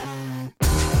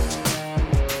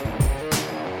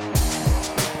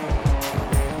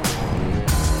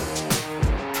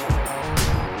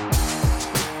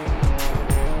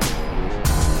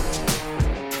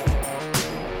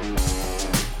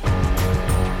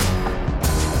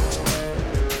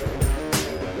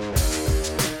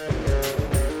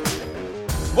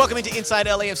Welcome into Inside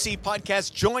LAFC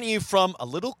podcast, joining you from a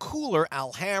little cooler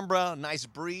Alhambra. Nice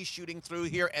breeze shooting through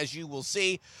here, as you will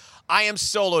see. I am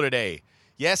solo today.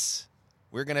 Yes,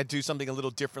 we're going to do something a little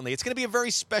differently. It's going to be a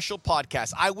very special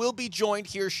podcast. I will be joined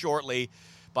here shortly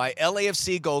by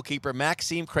LAFC goalkeeper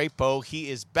Maxime Crépeau. He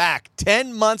is back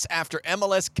 10 months after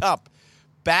MLS Cup,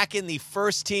 back in the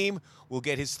first team. We'll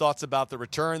get his thoughts about the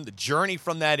return, the journey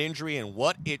from that injury, and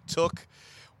what it took.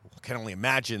 Can only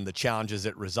imagine the challenges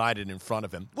that resided in front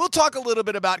of him. We'll talk a little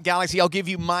bit about Galaxy. I'll give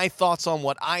you my thoughts on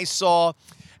what I saw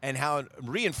and how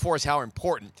reinforce how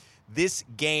important this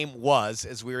game was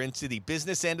as we're into the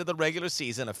business end of the regular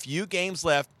season. A few games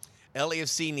left.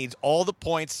 LAFC needs all the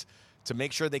points to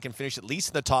make sure they can finish at least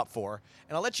in the top four.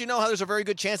 And I'll let you know how there's a very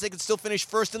good chance they can still finish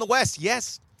first in the West.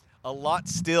 Yes, a lot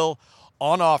still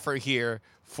on offer here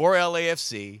for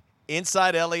LAFC.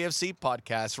 Inside LAFC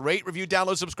podcast. Rate, review,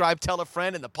 download, subscribe, tell a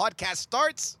friend, and the podcast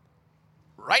starts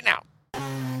right now.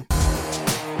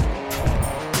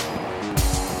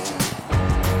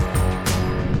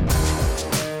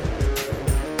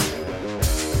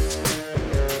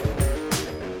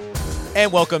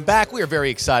 And welcome back. We are very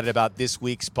excited about this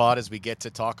week's pod as we get to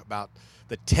talk about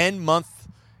the 10-month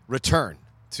return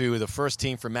to the first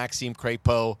team for Maxime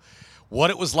Crépeau. What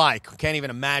it was like. Can't even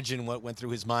imagine what went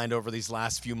through his mind over these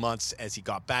last few months as he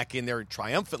got back in there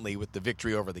triumphantly with the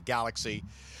victory over the Galaxy.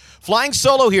 Flying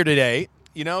solo here today.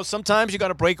 You know, sometimes you got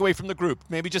to break away from the group,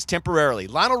 maybe just temporarily.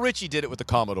 Lionel Richie did it with the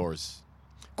Commodores.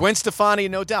 Gwen Stefani,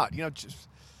 no doubt. You know, just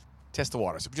test the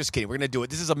waters. I'm just kidding. We're going to do it.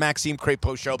 This is a Maxime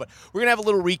Crépeau show, but we're going to have a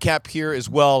little recap here as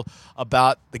well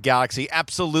about the Galaxy.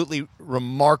 Absolutely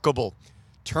remarkable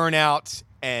turnout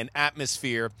and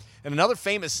atmosphere. And another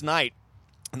famous night.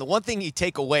 And the one thing you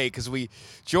take away, because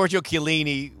Giorgio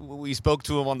Chiellini, we spoke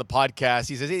to him on the podcast,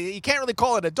 he says, you can't really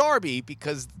call it a derby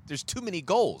because there's too many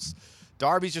goals.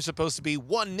 Derbies are supposed to be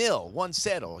 1-0,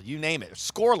 1-0, you name it,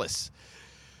 scoreless.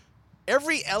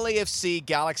 Every LAFC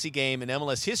Galaxy game in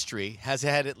MLS history has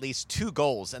had at least 2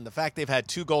 goals, and the fact they've had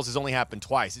 2 goals has only happened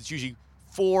twice. It's usually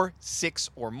 4, 6,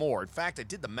 or more. In fact, I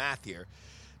did the math here.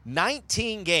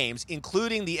 19 games,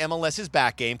 including the MLS's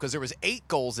back game, because there was 8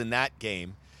 goals in that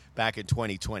game back in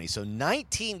 2020. So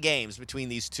 19 games between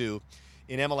these two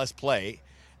in MLS play,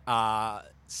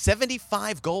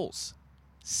 75 goals,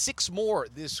 6 more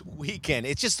this weekend.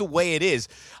 It's just the way it is.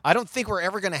 I don't think we're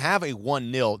ever going to have a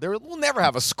 1-0. We'll never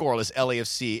have a scoreless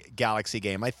LAFC Galaxy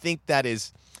game. I think that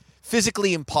is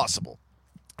physically impossible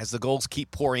as the goals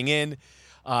keep pouring in.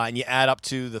 And you add up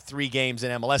to the 3 games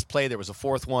in MLS play. There was a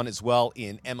 4th one as well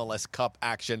in MLS Cup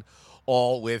action,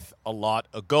 all with a lot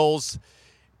of goals.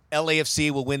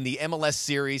 LAFC will win the MLS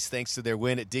series thanks to their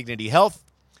win at Dignity Health.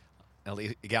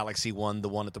 LA Galaxy won the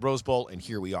one at the Rose Bowl, and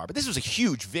here we are. But this was a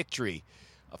huge victory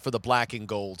for the Black and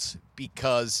Golds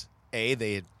because, A,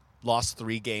 they had lost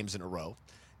 3 games in a row,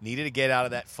 needed to get out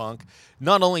of that funk,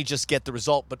 not only just get the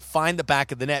result, but find the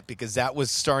back of the net because that was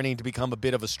starting to become a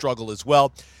bit of a struggle as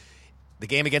well. The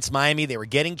game against Miami, they were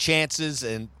getting chances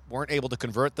and weren't able to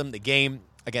convert them. The game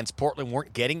against Portland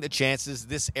weren't getting the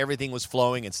chances. Everything was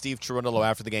flowing, and Steve Cherundolo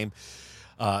after the game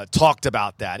talked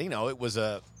about that. You know, it was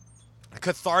a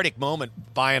cathartic moment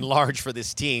by and large for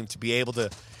this team to be able to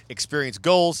experience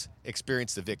goals,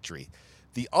 experience the victory.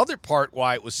 The other part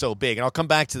why it was so big, and I'll come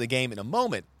back to the game in a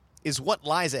moment, is what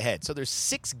lies ahead. So there's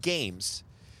 6 games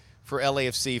for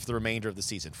LAFC for the remainder of the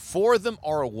season. 4 of them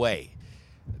are away.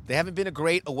 They haven't been a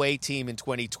great away team in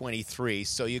 2023,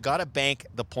 so you got to bank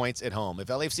the points at home. If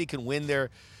LAFC can win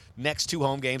their next 2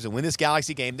 home games and win this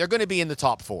Galaxy game, they're going to be in the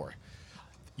top 4.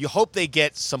 You hope they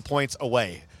get some points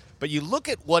away. But you look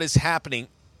at what is happening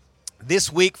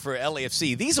this week for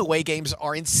LAFC. These away games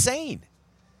are insane.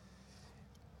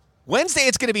 Wednesday,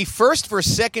 it's going to be first for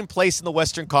second place in the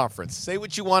Western Conference. Say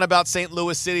what you want about St.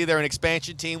 Louis City. They're an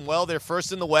expansion team. Well, they're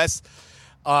first in the West.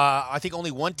 I think only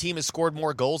one team has scored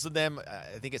more goals than them.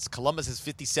 I think it's Columbus has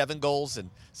 57 goals and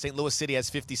St. Louis City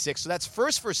has 56. So that's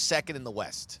first for second in the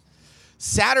West.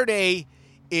 Saturday,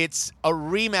 it's a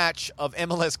rematch of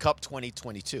MLS Cup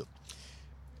 2022.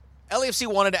 LAFC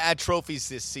wanted to add trophies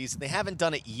this season. They haven't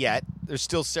done it yet. There's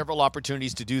still several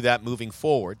opportunities to do that moving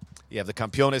forward. You have the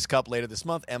Campeones Cup later this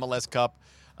month, MLS Cup,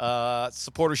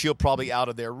 Supporter Shield probably out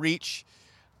of their reach.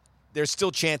 There's still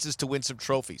chances to win some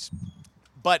trophies.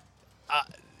 But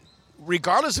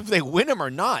regardless if they win them or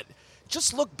not,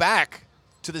 just look back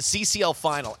to the CCL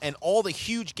final and all the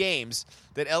huge games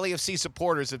that LAFC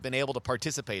supporters have been able to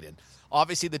participate in.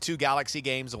 Obviously, the 2 Galaxy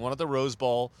games, the one at the Rose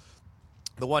Bowl,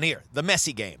 the one here, the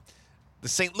Messi game. the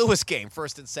St. Louis game,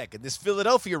 first and second, this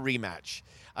Philadelphia rematch.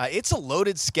 It's a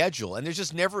loaded schedule, and there's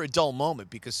just never a dull moment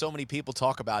because so many people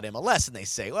talk about MLS, and they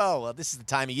say, well, this is the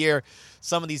time of year.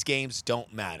 Some of these games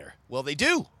don't matter. Well, they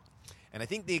do. And I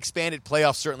think the expanded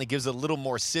playoff certainly gives a little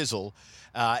more sizzle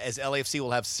as LAFC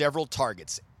will have several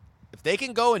targets. If they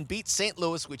can go and beat St.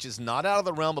 Louis, which is not out of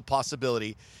the realm of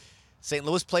possibility, St.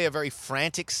 Louis play a very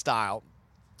frantic style,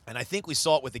 and I think we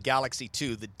saw it with the Galaxy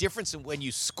too. The difference in when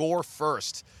you score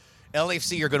first,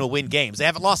 LAFC are going to win games. They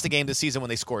haven't lost a game this season when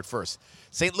they scored first.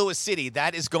 St. Louis City,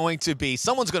 that is going to be,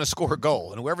 someone's going to score a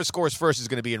goal, and whoever scores first is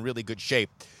going to be in really good shape.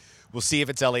 We'll see if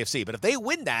it's LAFC. But if they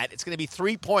win that, it's going to be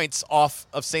 3 points off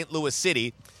of St. Louis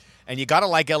City, and you got to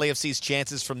like LAFC's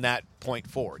chances from that point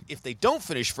forward. If they don't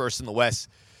finish first in the West,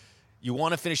 you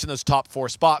want to finish in those top 4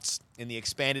 spots. In the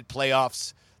expanded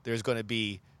playoffs, there's going to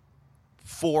be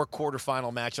 4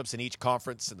 quarterfinal matchups in each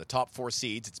conference, and the top 4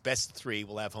 seeds, it's best of 3,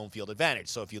 will have home field advantage.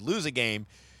 So if you lose a game,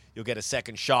 you'll get a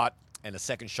second shot, and a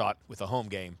second shot with a home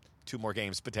game. 2 more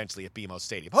games potentially at BMO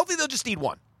Stadium. Hopefully they'll just need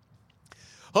one.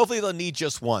 Hopefully they'll need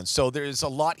just one. So there's a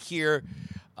lot here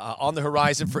on the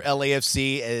horizon for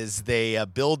LAFC as they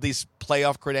build these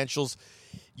playoff credentials.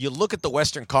 You look at the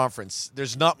Western Conference,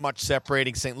 there's not much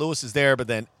separating. St. Louis is there, but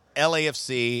then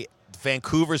LAFC,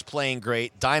 Vancouver's playing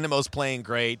great, Dynamo's playing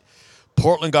great,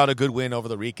 Portland got a good win over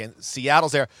the weekend,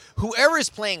 Seattle's there. Whoever is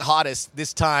playing hottest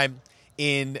this time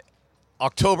in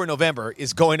October, November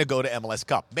is going to go to MLS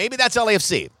Cup. Maybe that's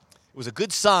LAFC. It was a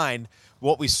good sign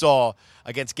what we saw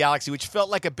against Galaxy, which felt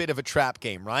like a bit of a trap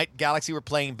game, right? Galaxy were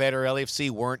playing better,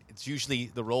 LAFC weren't. It's usually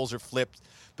the roles are flipped,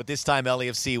 but this time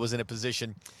LAFC was in a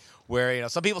position where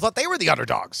some people thought they were the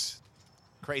underdogs.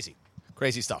 Crazy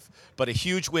stuff. But a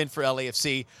huge win for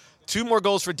LAFC. 2 more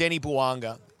goals for Denny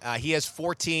Bouanga. He has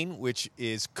 14, which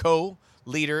is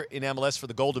co-leader in MLS for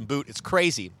the Golden Boot. It's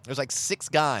crazy. There's like 6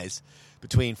 guys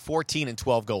between 14 and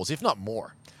 12 goals, if not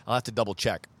more. I'll have to double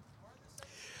check.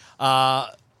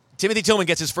 Timothy Tillman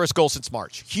gets his first goal since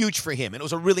March. Huge for him. And it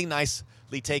was a really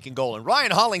nicely taken goal. And Ryan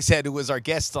Hollingshead, who was our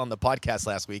guest on the podcast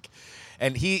last week,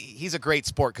 and he's a great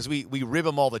sport because we rib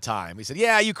him all the time. He said,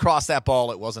 yeah, you crossed that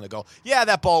ball. It wasn't a goal. Yeah,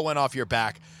 that ball went off your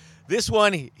back. This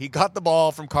one, he got the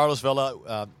ball from Carlos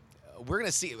Vela. We're going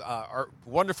to see our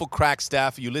wonderful crack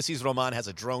staff. Ulysses Roman has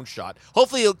a drone shot.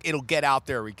 Hopefully it'll get out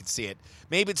there where we can see it.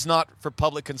 Maybe it's not for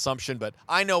public consumption, but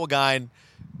I know a guy, and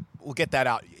we'll get that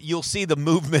out. You'll see the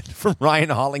movement from Ryan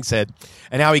Hollingshead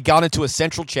and how he got into a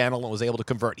central channel and was able to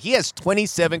convert. He has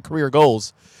 27 career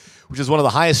goals, which is one of the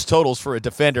highest totals for a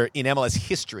defender in MLS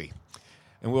history.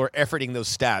 And we're efforting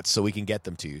those stats so we can get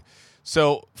them to you.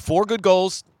 So 4 good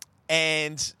goals,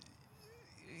 and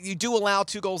you do allow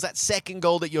 2 goals. That second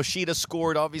goal that Yoshida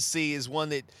scored, obviously, is one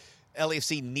that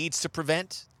LAFC needs to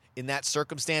prevent in that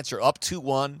circumstance. You're up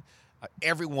 2-1.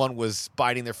 Everyone was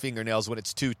biting their fingernails when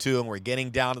it's 2-2, and we're getting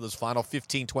down to those final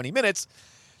 15, 20 minutes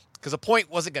because a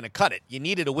point wasn't going to cut it. You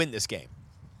needed to win this game.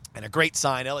 And a great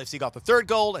sign, LAFC got the 3rd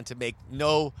goal, and to make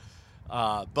no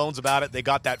bones about it, they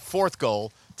got that 4th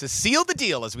goal to seal the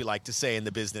deal, as we like to say in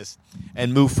the business,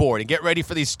 and move forward and get ready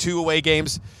for these 2 away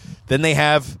games. Then they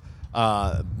have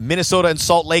Minnesota and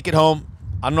Salt Lake at home.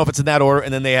 I don't know if it's in that order.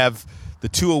 And then they have the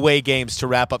 2 away games to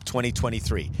wrap up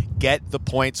 2023. Get the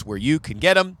points where you can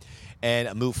get them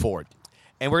and move forward.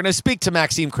 And we're going to speak to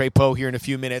Maxime Crépeau here in a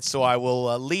few minutes, so I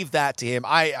will leave that to him.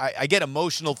 I get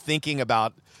emotional thinking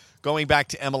about going back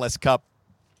to MLS Cup,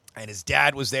 and his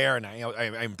dad was there, and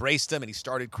I embraced him, and he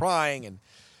started crying, and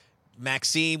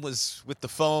Maxime was with the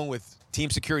phone with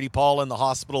Team Security Paul in the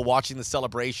hospital watching the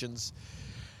celebrations.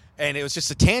 And it was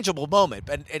just a tangible moment.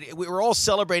 And we were all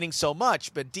celebrating so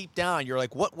much, but deep down, you're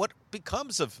like, what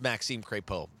becomes of Maxime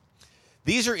Crépeau?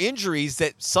 These are injuries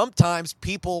that sometimes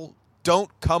people don't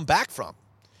come back from.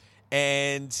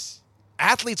 And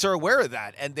athletes are aware of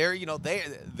that. And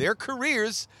their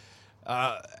careers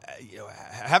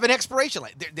have an expiration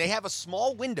line. They have a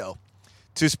small window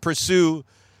to pursue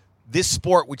this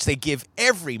sport, which they give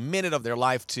every minute of their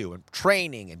life to, and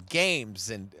training and games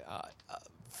and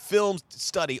film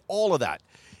study, all of that.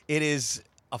 It is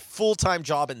a full-time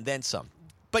job and then some.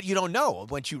 But you don't know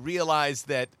once you realize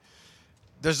that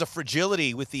there's a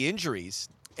fragility with the injuries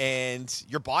and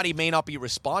your body may not be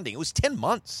responding. It was 10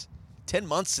 months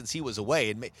since he was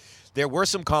away. And there were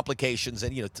some complications,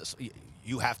 and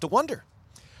you have to wonder.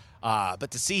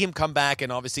 But to see him come back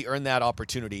and obviously earn that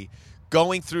opportunity,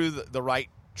 going through the right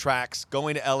tracks,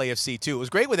 going to LAFC 2. It was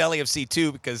great with LAFC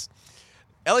 2 because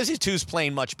LAFC 2 is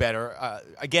playing much better.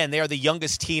 Again, they are the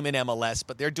youngest team in MLS,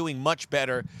 but they're doing much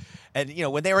better. And,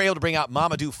 when they were able to bring out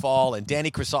Mamadou Fall and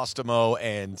Danny Crisostomo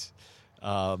and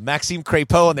Maxime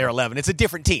Crépeau in their 11, it's a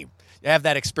different team. You have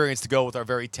that experience to go with our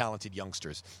very talented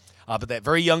youngsters. But that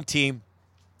very young team,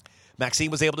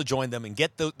 Maxime was able to join them and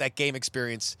get that game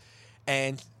experience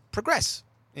and progress.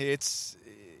 It's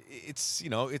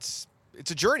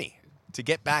a journey to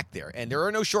get back there, and there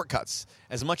are no shortcuts.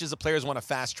 As much as the players want to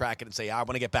fast track it and say, I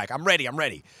want to get back, I'm ready.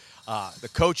 The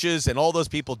coaches and all those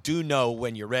people do know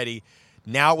when you're ready.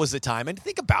 Now was the time. And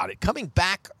think about it, coming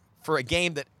back for a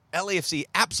game that LAFC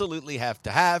absolutely have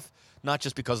to have, not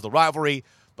just because of the rivalry,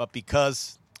 but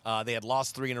because they had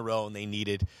lost 3 in a row and they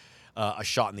needed a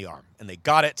shot in the arm. And they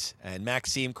got it. And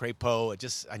Maxime Crépeau,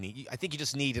 I think you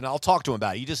just need, and I'll talk to him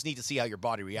about it, you just need to see how your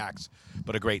body reacts,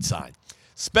 but a great sign.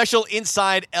 Special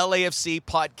Inside LAFC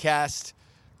podcast.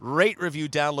 Rate, review,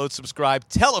 download, subscribe,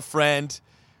 tell a friend.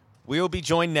 We will be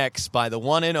joined next by the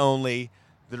one and only,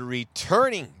 the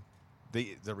returning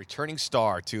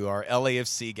star to our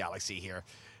LAFC galaxy here.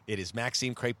 It is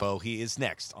Maxime Crépeau. He is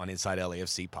next on Inside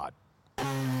LAFC Pod.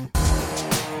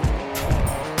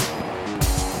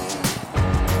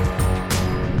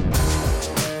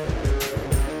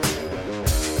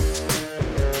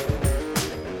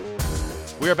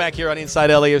 We are back here on Inside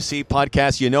LAFC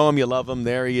podcast. You know him, you love him.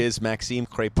 There he is, Maxime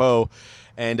Crépeau.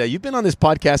 And you've been on this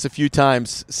podcast a few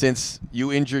times since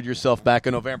you injured yourself back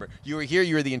in November. You were here,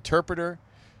 you were the interpreter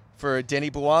for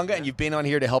Denny Bouanga, and you've been on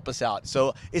here to help us out.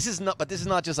 So this is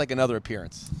not just like another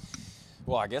appearance.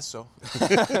 Well, I guess so.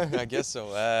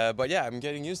 But yeah, I'm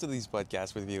getting used to these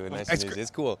podcasts with you, and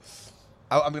it's cool.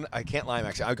 I can't lie,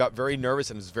 Max. I got very nervous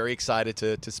and was very excited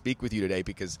to speak with you today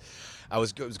because it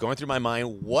was going through my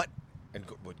mind what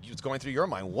was going through your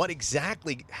mind. What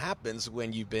exactly happens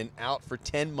when you've been out for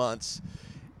 10 months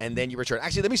and then you return?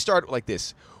 Actually, let me start like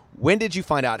this. When did you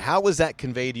find out? How was that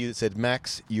conveyed to you that said,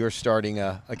 Max, you're starting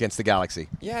against the Galaxy?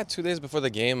 Yeah, 2 days before the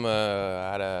game, I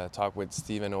had a talk with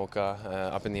Steve and Oka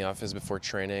up in the office before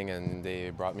training, and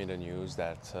they brought me the news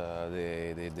that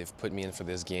they've put me in for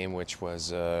this game, which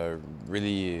was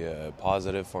really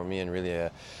positive for me and really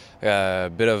a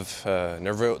bit of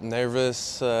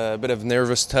nervous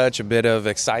touch, a bit of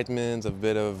excitement, a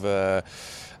bit of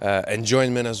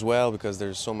enjoyment as well, because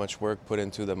there's so much work put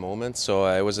into the moment. So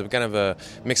it was a kind of a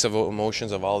mix of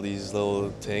emotions of all these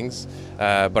little things.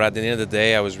 But at the end of the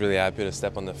day, I was really happy to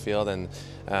step on the field and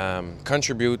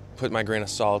contribute, put my grain of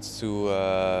salt to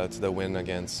the win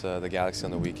against the Galaxy on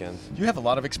the weekend. You have a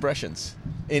lot of expressions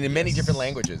in many different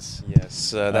languages. Yes,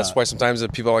 that's why sometimes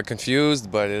people are confused,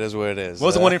 but it is what it is. What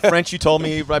was the one in French you told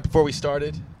me right before we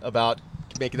started about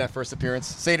making that first appearance?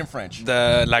 Say it in French.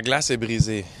 La glace est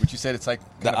brisée. Which you said it's like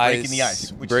kind of breaking the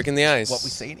ice. Breaking the ice. What we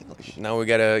say in English. Now we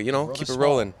got to, keep it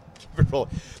rolling. Keep it rolling.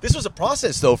 This was a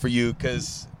process, though, for you,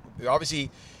 because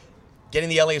obviously getting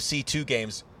the LAFC 2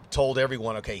 games told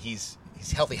everyone, okay, he's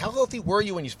healthy. How healthy were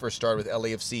you when you first started with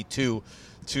LAFC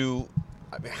 2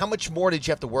 how much more did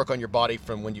you have to work on your body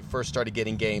from when you first started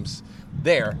getting games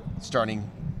there, starting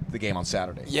the game on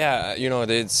Saturday? Yeah,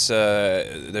 it's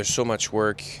there's so much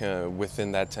work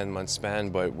within that 10-month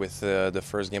span, but with the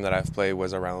first game that I've played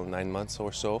was around 9 months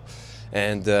or so,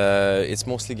 and it's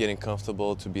mostly getting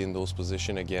comfortable to be in those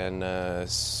positions again.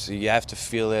 So you have to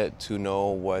feel it to know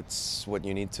what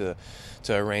you need to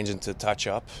arrange and to touch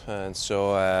up, and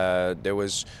so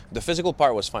the physical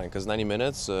part was fine because 90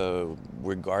 minutes,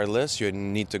 regardless, you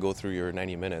need to go through your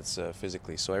 90 minutes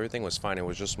physically. So everything was fine. It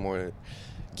was just more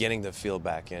getting the feel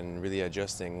back and really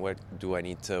adjusting what do I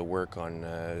need to work on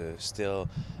still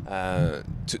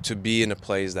to be in a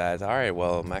place that, all right,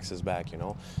 well, Max is back,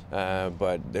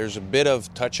 but there's a bit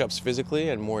of touch-ups physically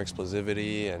and more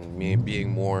explosivity and me being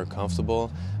more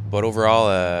comfortable, but overall,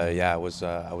 I was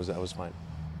fine.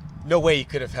 No way you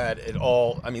could have had it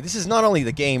all. I mean, this is not only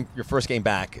the game, your first game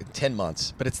back in 10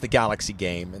 months, but it's the Galaxy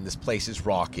game, and this place is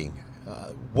rocking.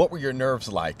 What were your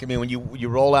nerves like? I mean, when you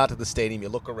roll out to the stadium, you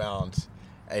look around,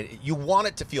 you want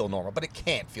it to feel normal, but it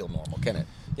can't feel normal, can it?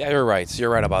 Yeah, you're right. You're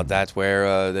right about that,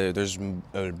 where there's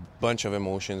a bunch of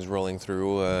emotions rolling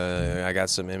through. I got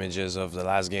some images of the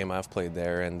last game I've played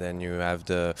there, and then you have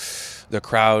the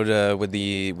crowd with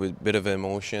bit of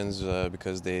emotions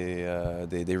because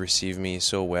they receive me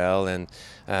so well, and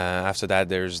after that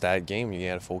there's that game. You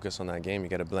got to focus on that game. You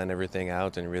got to blend everything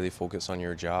out and really focus on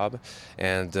your job.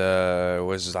 And it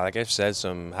was, like I've said,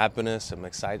 some happiness, some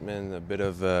excitement, a bit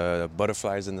of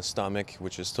butterflies in the stomach,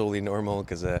 which is totally normal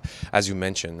because, as you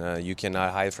mentioned, you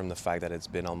cannot hide from the fact that it's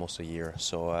been almost a year.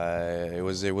 So it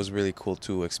was really cool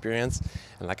to experience.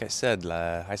 And like I said,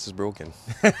 ice is broken.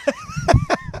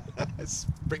 This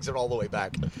brings it all the way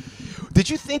back. Did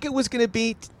you think it was going to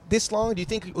be this long? Do you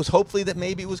think it was hopefully that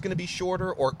maybe it was going to be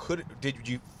shorter, or did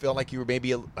you feel like you were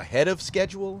maybe ahead of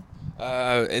schedule?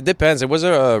 It depends. It was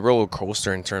a roller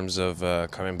coaster in terms of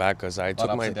coming back because I took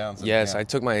ups and downs, I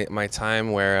took my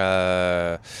time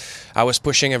where I was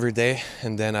pushing every day,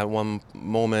 and then at one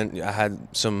moment I had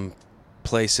some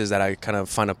places that I kind of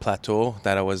found a plateau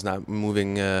that I was not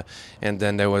moving, and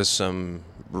then there was some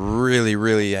really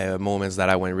moments that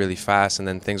I went really fast, and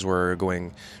then things were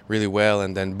going really well,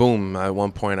 and then boom, at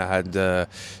one point I had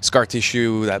scar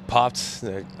tissue that popped.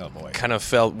 Oh boy. Kind of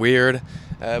felt weird,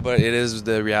 but it is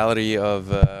the reality of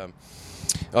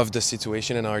the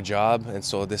situation in our job, and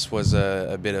so this was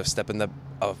a bit of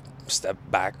step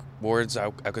backwards,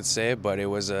 I could say, but it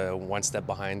was one step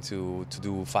behind to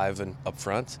do 5 and up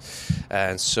front,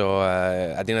 and so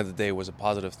at the end of the day, it was a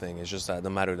positive thing. It's just that no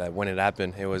matter that when it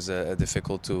happened, it was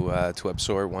difficult to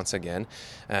absorb once again,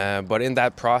 but in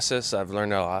that process, I've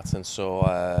learned a lot, and so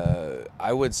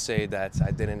I would say that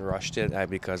I didn't rush it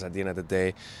because at the end of the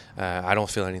day, I don't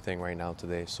feel anything right now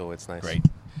today, so it's nice. Great.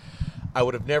 I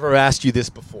would have never asked you this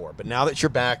before, but now that you're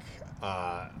back,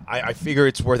 I figure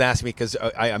it's worth asking because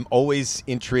I'm always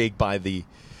intrigued by the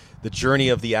journey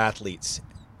of the athletes.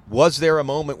 Was there a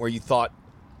moment where you thought,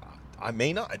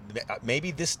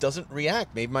 maybe this doesn't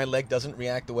react, maybe my leg doesn't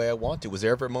react the way I want to? Was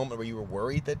there ever a moment where you were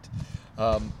worried that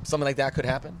something like that could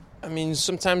happen? I mean,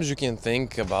 sometimes you can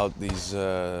think about these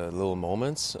little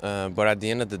moments, but at the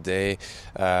end of the day,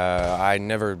 I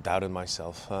never doubted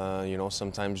myself.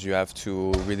 Sometimes you have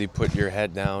to really put your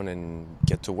head down and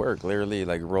get to work, literally,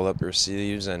 like roll up your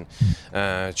sleeves and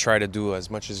try to do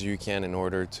as much as you can in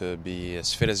order to be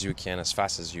as fit as you can, as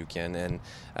fast as you can. And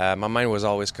my mind was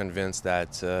always convinced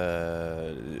that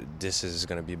this is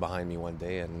going to be behind me one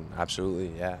day, and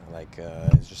absolutely, yeah.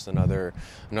 It's just another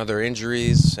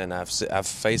injuries, and I've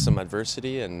faced some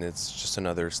adversity, and it's just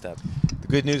another step. The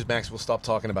good news, Max, we'll stop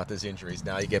talking about those injuries.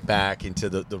 Now you get back into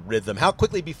the rhythm. How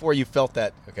quickly before you felt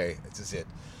that, okay, this is it.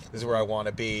 This is where I want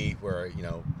to be, where,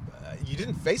 you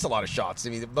didn't face a lot of shots.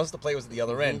 I mean, most of the play was at the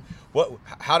other end.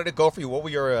 How did it go for you? What were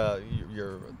your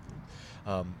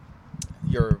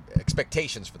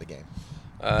expectations for the game?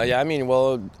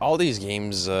 All these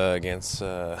games against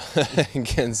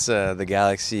the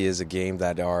Galaxy is a game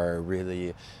that are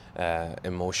really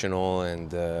emotional,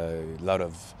 and a lot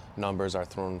of numbers are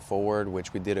thrown forward,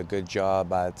 which we did a good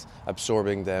job at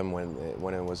absorbing them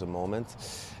when it was a moment,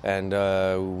 and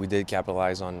we did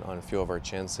capitalize on a few of our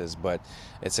chances. But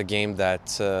it's a game that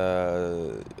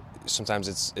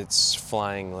sometimes it's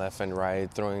flying left and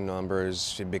right, throwing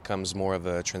numbers. It becomes more of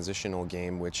a transitional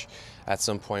game, which at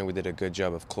some point we did a good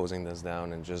job of closing this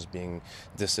down and just being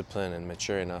disciplined and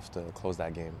mature enough to close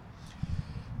that game.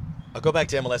 I'll go back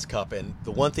to MLS Cup, and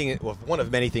the one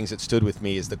of many things that stood with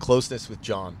me is the closeness with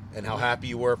John and how happy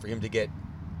you were for him to get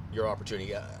your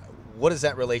opportunity. What has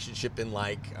that relationship been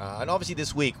like? And obviously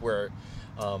this week where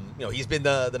he's been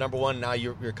the number one, now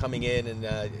you're coming in and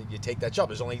you take that job.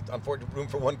 There's only, unfortunately, room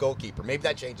for one goalkeeper. Maybe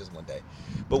that changes one day.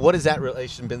 But what has that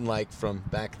relation been like from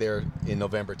back there in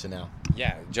November to now?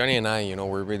 Yeah, Johnny and I,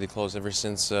 we're really close ever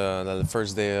since the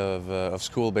first day of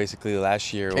school, basically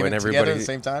last year. Came when everybody together at the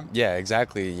same time? Yeah,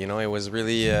 exactly. It was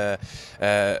really a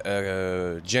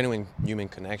genuine human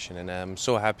connection, and I'm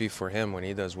so happy for him when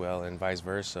he does well, and vice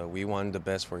versa. We want the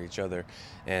best for each other,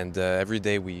 and every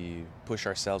day we push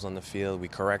ourselves on the field, we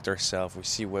correct ourselves, we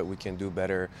see what we can do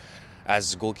better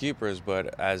as goalkeepers,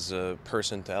 but as a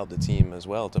person to help the team as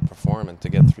well to perform and to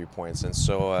get 3 points. And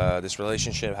so this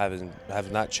relationship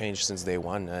have not changed since day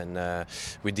one, and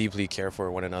we deeply care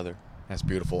for one another. That's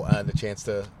beautiful. And the chance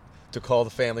to call the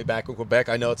family back in Quebec.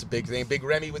 I know it's a big thing. Big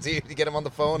Remy was here to get him on the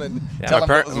phone and tell him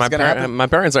what was going to happen. My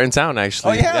parents are in town,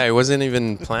 actually. Oh, yeah? It wasn't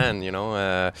even planned,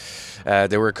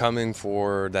 They were coming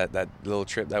for that little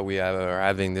trip that we are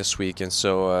having this week, and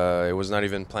so it was not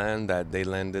even planned that they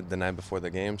landed the night before the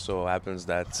game. So it happens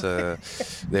that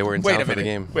they were in town for the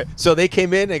game. So they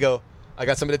came in, they go, I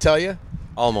got something to tell you?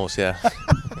 Almost, yeah.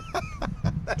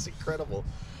 That's incredible.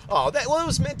 Oh, it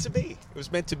was meant to be. It was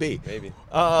meant to be. Maybe.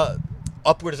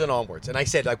 Upwards and onwards. And I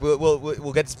said, we'll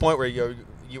get to this point where you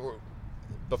were,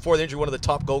 before the injury, one of the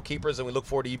top goalkeepers, and we look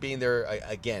forward to you being there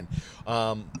again.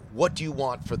 What do you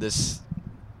want for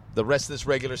the rest of this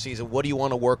regular season? What do you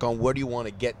want to work on? Where do you want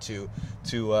to get to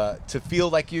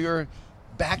feel like you're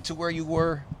back to where you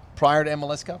were prior to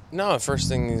MLS Cup? No, first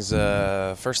things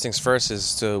first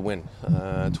is to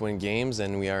win games,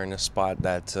 and we are in a spot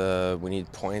that we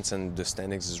need points, and the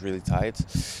standings is really tight,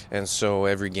 and so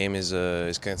every game is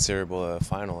considerable a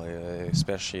final.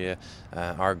 Especially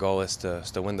our goal is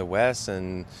to win the West,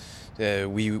 and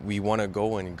we want to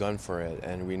go and gun for it,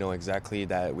 and we know exactly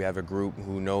that we have a group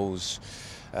who knows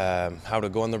how to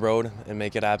go on the road and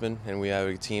make it happen, and we have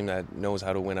a team that knows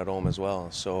how to win at home as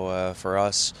well. So for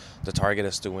us, the target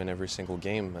is to win every single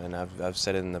game, and I've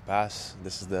said it in the past.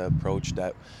 This is the approach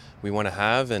that we want to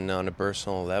have, and on a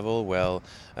personal level, well,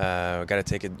 we got to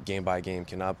take it game by game.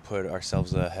 Cannot put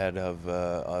ourselves ahead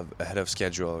of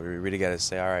schedule. We really got to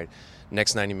say, all right,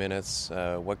 next 90 minutes,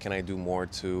 what can I do more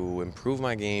to improve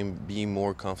my game, be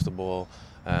more comfortable,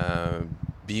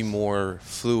 be more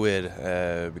fluid,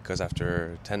 because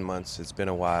after 10 months, it's been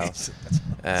a while. That's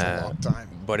a long time.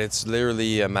 But it's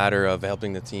literally a matter of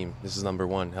helping the team. This is number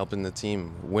one, helping the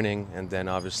team, winning, and then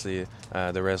obviously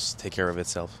the rest take care of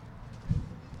itself.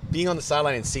 Being on the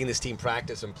sideline and seeing this team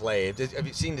practice and play, have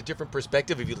you seen a different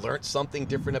perspective? Have you learned something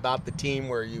different about the team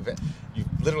where you've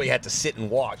literally had to sit and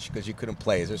watch because you couldn't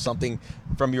play? Is there something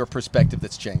from your perspective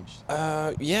that's changed?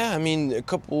 Yeah, I mean, a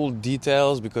couple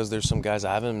details, because there's some guys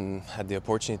I haven't had the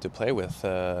opportunity to play with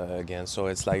again. So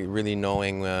it's like really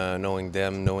knowing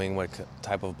them, knowing what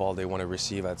type of ball they want to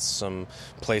receive at some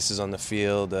places on the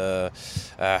field,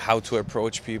 how to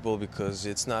approach people, because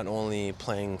it's not only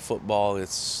playing football,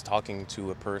 it's talking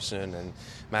to a person and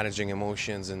managing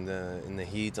emotions in the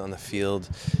heat on the field.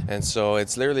 And so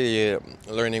it's literally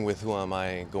learning with who am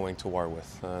I going to war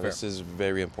with. This is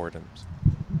very important.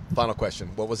 Final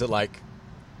question. What was it like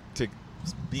to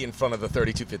be in front of the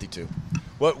 32-52?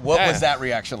 What was that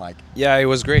reaction like? Yeah, it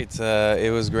was great.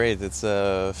 It was great. It's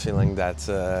a feeling that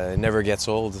never gets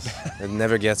old. It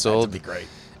never gets old. That'd be great.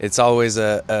 It's always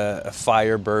a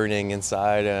fire burning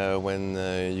inside when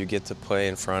you get to play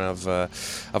in front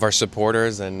of our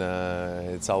supporters, and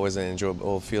it's always an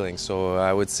enjoyable feeling. So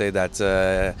I would say that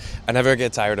I never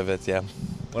get tired of it. Yeah.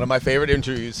 One of my favorite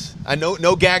interviews. I know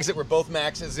no gags that we're both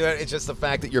Maxes. It's just the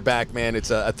fact that you're back, man. It's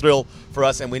a thrill for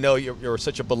us, and we know you're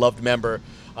such a beloved member.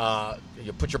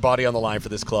 You put your body on the line for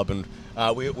this club, and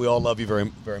we all love you very,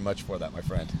 very much for that, my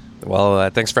friend. Well,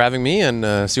 thanks for having me,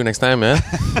 and see you next time, man.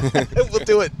 We'll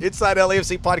do it. Inside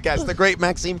LAFC podcast. The great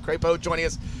Maxime Crépeau joining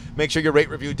us. Make sure you rate,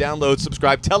 review, download,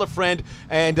 subscribe, tell a friend,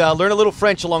 and learn a little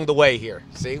French along the way here.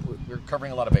 See, we're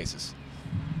covering a lot of bases.